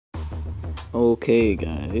Okay,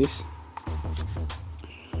 guys.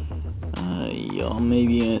 Y'all may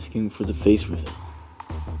be asking for the face reveal,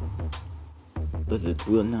 but it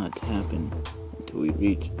will not happen until we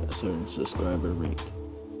reach a certain subscriber rate.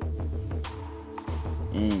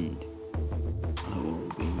 And I will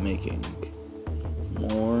be making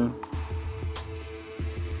more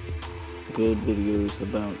good videos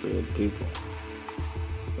about good people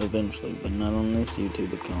eventually, but not on this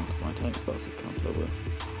YouTube account, my Tiny Boss account over.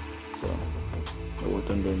 So, the War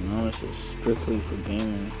Thunder Knowledge is strictly for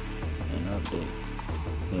gaming and updates.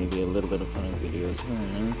 Maybe a little bit of funny videos here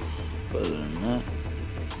and there, but other than that,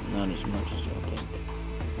 not as much as y'all think.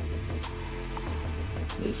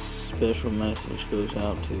 This special message goes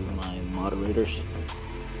out to my moderators.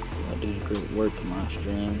 Y'all do great work in my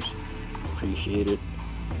streams. Appreciate it.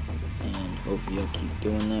 And hopefully y'all keep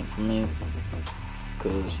doing that for me,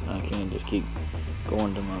 because I can't just keep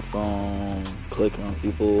going to my phone, clicking on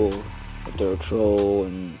people if they're a troll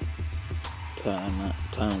and time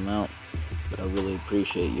them out. But I really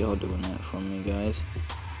appreciate y'all doing that for me, guys.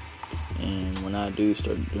 And when I do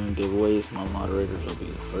start doing giveaways, my moderators will be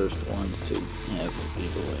the first ones to have a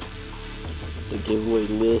giveaway. The giveaway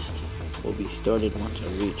list will be started once I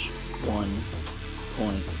reach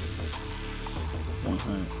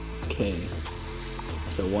 1.100K.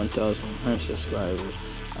 So 1,100 subscribers,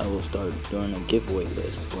 I will start doing a giveaway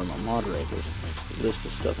list where my moderators list the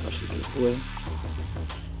stuff I should give away.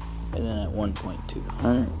 And then at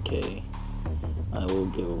 1.200K, I will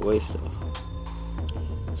give away stuff.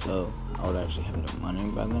 So I would actually have the money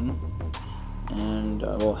by then, and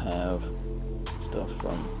I will have stuff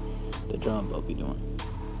from the job I'll be doing.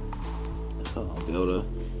 So I'll be able to,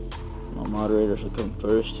 my moderators will come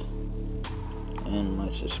first, and my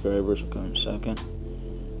subscribers will come second.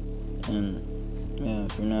 And yeah,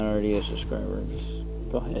 if you're not already a subscriber, just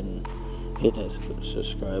go ahead and hit that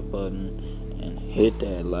subscribe button and hit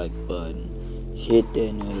that like button, hit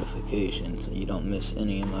that notification so you don't miss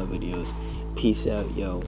any of my videos. Peace out, yo.